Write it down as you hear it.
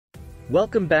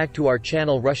Welcome back to our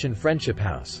channel Russian Friendship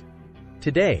House.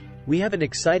 Today, we have an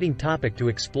exciting topic to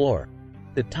explore.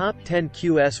 The top 10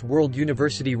 QS World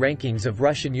University Rankings of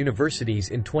Russian universities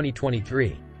in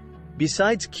 2023.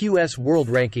 Besides QS World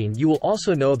Ranking, you will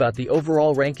also know about the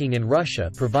overall ranking in Russia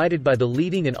provided by the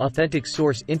leading and authentic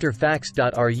source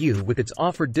interfax.ru with its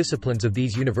offered disciplines of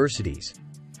these universities.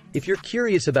 If you're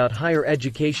curious about higher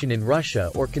education in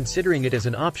Russia or considering it as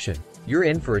an option, you're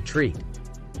in for a treat.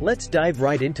 Let's dive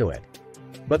right into it.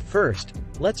 But first,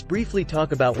 let's briefly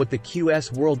talk about what the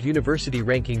QS World University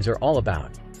Rankings are all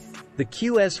about. The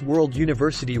QS World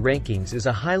University Rankings is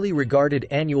a highly regarded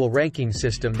annual ranking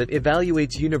system that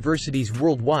evaluates universities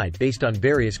worldwide based on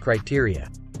various criteria.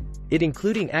 It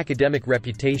including academic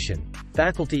reputation,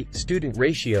 faculty, student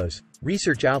ratios,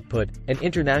 research output, and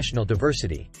international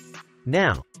diversity.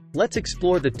 Now, let's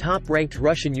explore the top-ranked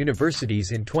Russian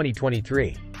universities in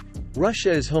 2023.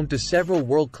 Russia is home to several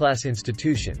world-class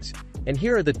institutions, and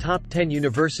here are the top 10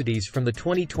 universities from the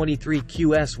 2023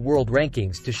 QS World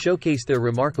Rankings to showcase their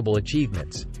remarkable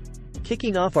achievements.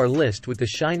 Kicking off our list with the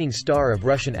shining star of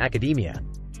Russian academia.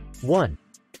 1.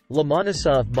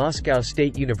 Lomonosov Moscow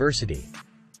State University.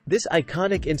 This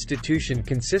iconic institution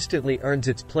consistently earns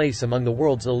its place among the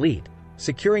world's elite,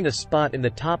 securing a spot in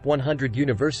the top 100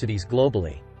 universities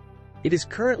globally. It is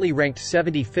currently ranked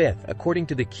 75th according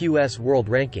to the QS World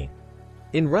Ranking.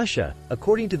 In Russia,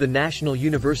 according to the National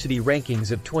University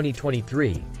Rankings of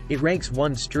 2023, it ranks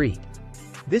 1 street.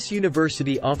 This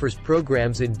university offers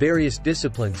programs in various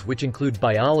disciplines which include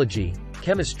biology,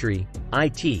 chemistry,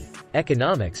 IT,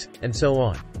 economics, and so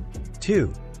on.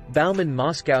 2. Bauman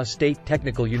Moscow State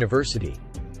Technical University.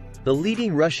 The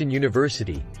leading Russian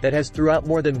university, that has throughout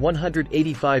more than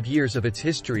 185 years of its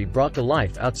history brought to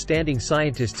life outstanding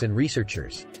scientists and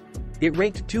researchers. It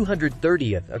ranked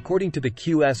 230th according to the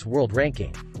QS World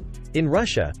Ranking. In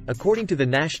Russia, according to the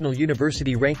National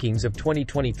University Rankings of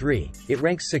 2023, it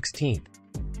ranks 16th.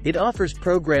 It offers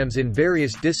programs in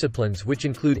various disciplines which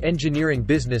include engineering,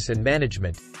 business and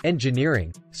management,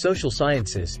 engineering, social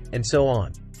sciences, and so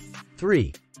on.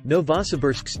 3.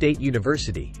 Novosibirsk State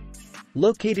University.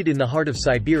 Located in the heart of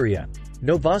Siberia,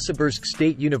 Novosibirsk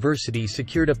State University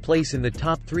secured a place in the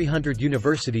top 300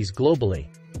 universities globally,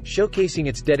 showcasing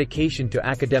its dedication to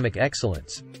academic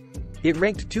excellence. It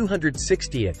ranked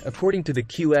 260th according to the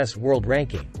QS World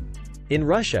Ranking. In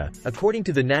Russia, according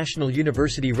to the National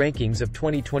University Rankings of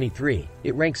 2023,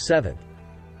 it ranks 7th.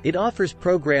 It offers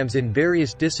programs in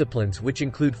various disciplines which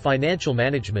include financial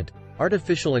management,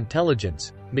 artificial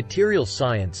intelligence, materials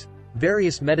science,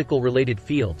 various medical-related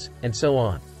fields, and so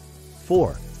on.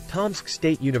 4. Tomsk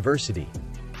State University.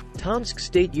 Tomsk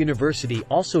State University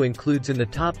also includes in the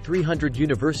top 300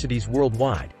 universities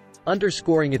worldwide,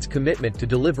 underscoring its commitment to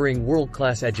delivering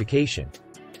world-class education.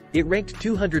 It ranked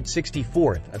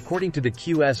 264th according to the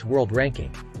QS World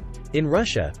Ranking. In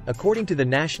Russia, according to the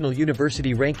National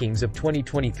University Rankings of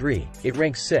 2023, it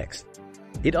ranks 6th.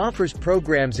 It offers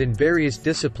programs in various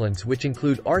disciplines which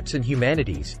include arts and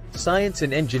humanities, science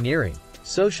and engineering,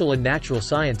 social and natural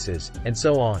sciences, and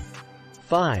so on.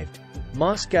 5.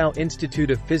 Moscow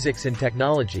Institute of Physics and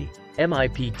Technology,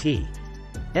 MIPT.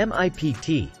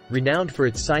 MIPT, renowned for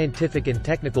its scientific and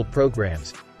technical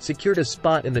programs, secured a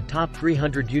spot in the top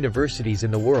 300 universities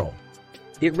in the world.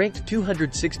 It ranked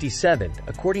 267th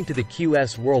according to the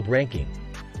QS World Ranking.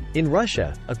 In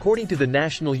Russia, according to the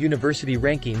National University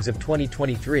Rankings of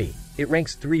 2023, it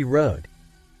ranks 3 road.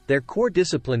 Their core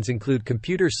disciplines include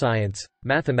computer science,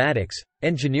 mathematics,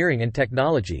 engineering and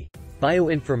technology,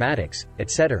 bioinformatics,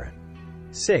 etc.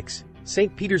 6.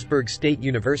 St. Petersburg State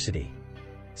University.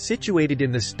 Situated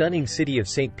in the stunning city of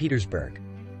St. Petersburg.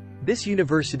 This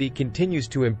university continues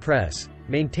to impress,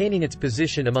 maintaining its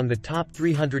position among the top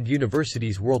 300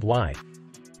 universities worldwide.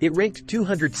 It ranked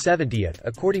 270th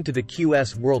according to the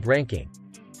QS World Ranking.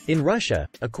 In Russia,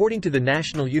 according to the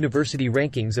National University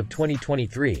Rankings of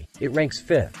 2023, it ranks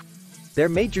 5th. Their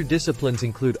major disciplines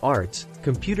include arts,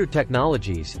 computer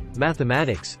technologies,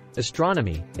 mathematics,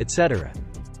 astronomy, etc.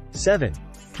 7.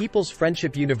 People's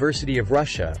Friendship University of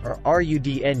Russia or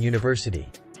Rudn University.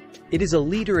 It is a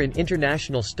leader in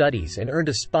international studies and earned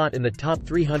a spot in the top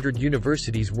 300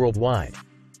 universities worldwide.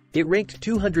 It ranked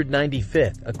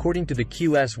 295th according to the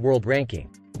QS World Ranking.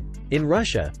 In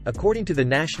Russia, according to the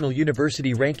National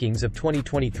University Rankings of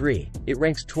 2023, it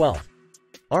ranks 12th.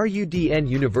 Rudn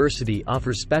University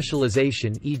offers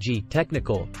specialization e.g.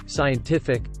 technical,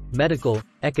 scientific, medical,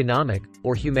 economic,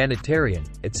 or humanitarian,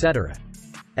 etc.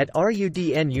 At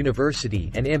Rudn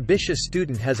University, an ambitious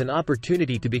student has an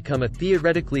opportunity to become a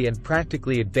theoretically and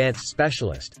practically advanced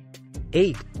specialist.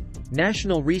 8.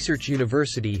 National Research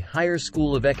University Higher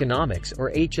School of Economics or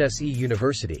HSE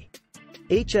University.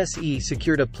 HSE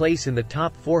secured a place in the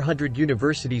top 400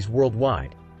 universities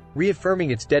worldwide, reaffirming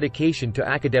its dedication to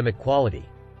academic quality.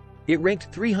 It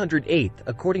ranked 308th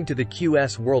according to the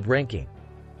QS World Ranking.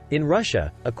 In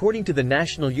Russia, according to the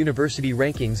National University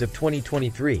Rankings of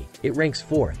 2023, it ranks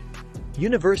 4th.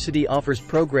 University offers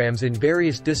programs in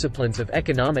various disciplines of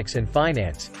economics and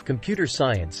finance, computer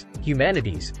science,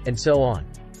 humanities, and so on.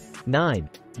 9.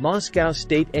 Moscow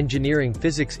State Engineering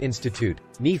Physics Institute,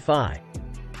 MI-FI.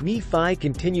 MI-FI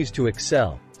continues to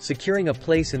excel, securing a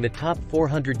place in the top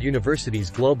 400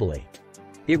 universities globally.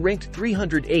 It ranked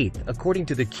 308th according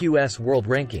to the QS World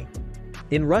Ranking.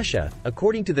 In Russia,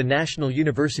 according to the National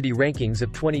University Rankings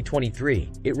of 2023,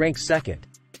 it ranks 2nd.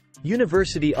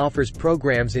 University offers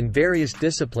programs in various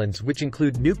disciplines which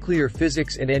include nuclear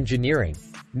physics and engineering,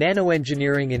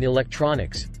 nanoengineering and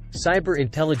electronics, cyber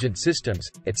intelligent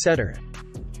systems, etc.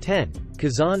 10.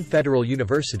 Kazan Federal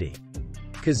University.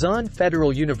 Kazan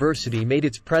Federal University made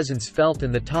its presence felt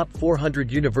in the top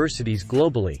 400 universities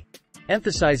globally,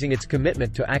 emphasizing its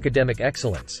commitment to academic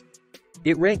excellence.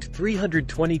 It ranked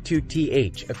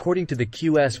 322th according to the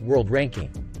QS World Ranking.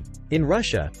 In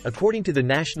Russia, according to the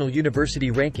National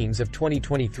University Rankings of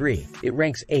 2023, it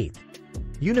ranks 8th.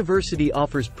 University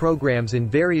offers programs in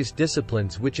various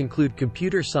disciplines which include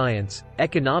computer science,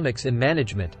 economics and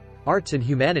management, arts and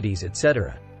humanities,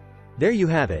 etc. There you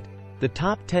have it, the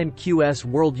top 10 QS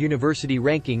World University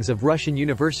Rankings of Russian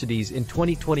universities in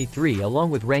 2023 along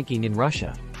with ranking in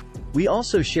Russia. We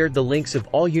also shared the links of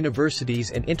all universities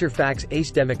and Interfax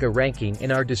Academica ranking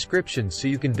in our description so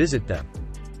you can visit them.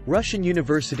 Russian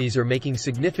universities are making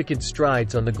significant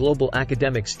strides on the global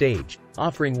academic stage,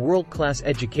 offering world-class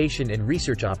education and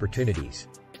research opportunities.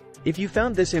 If you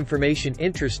found this information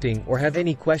interesting or have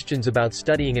any questions about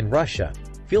studying in Russia,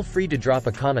 feel free to drop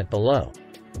a comment below.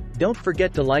 Don't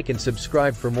forget to like and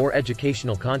subscribe for more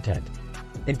educational content.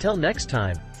 Until next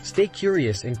time, stay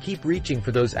curious and keep reaching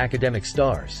for those academic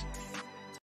stars.